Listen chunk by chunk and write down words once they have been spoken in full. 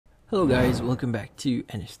Hello guys, welcome back to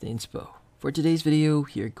NFT Inspo. For today's video,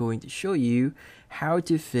 we are going to show you how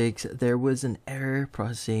to fix there was an error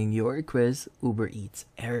processing your request Uber Eats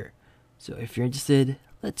error. So if you're interested,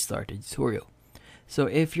 let's start the tutorial. So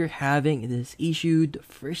if you're having this issue, the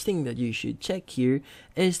first thing that you should check here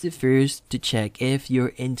is to check if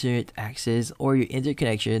your internet access or your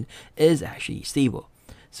interconnection is actually stable.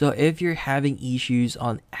 So if you're having issues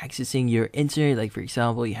on accessing your internet, like for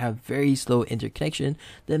example, you have very slow interconnection,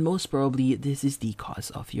 then most probably this is the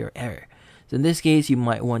cause of your error. So in this case, you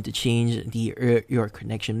might want to change your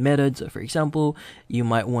connection method. So for example, you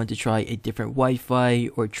might want to try a different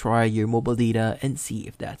Wi-Fi or try your mobile data and see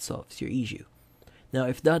if that solves your issue. Now,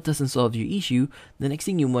 if that doesn't solve your issue, the next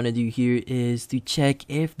thing you want to do here is to check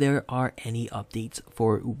if there are any updates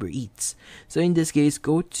for Uber Eats. So in this case,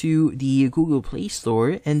 go to the Google Play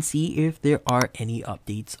Store and see if there are any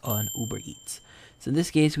updates on Uber Eats. So in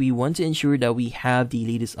this case, we want to ensure that we have the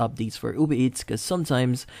latest updates for Uber Eats because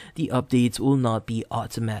sometimes the updates will not be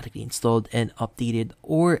automatically installed and updated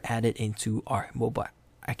or added into our mobile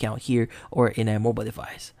account here or in a mobile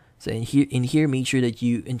device. So in here, make sure that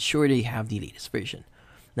you ensure that you have the latest version.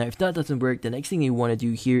 Now, if that doesn't work, the next thing you want to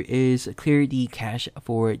do here is clear the cache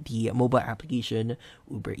for the mobile application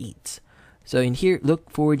Uber Eats. So in here,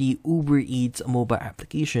 look for the Uber Eats mobile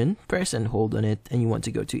application, press and hold on it, and you want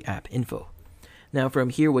to go to App Info. Now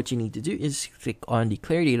from here, what you need to do is click on the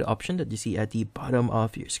Clear Data option that you see at the bottom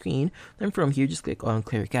of your screen. Then from here, just click on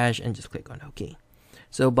Clear Cache and just click on OK.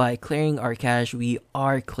 So by clearing our cache, we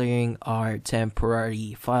are clearing our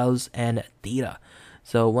temporary files and data.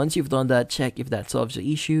 So once you've done that, check if that solves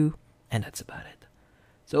the issue, and that's about it.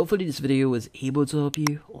 So hopefully this video was able to help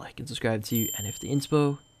you. Like and subscribe to NFT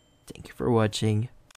Inspo. Thank you for watching.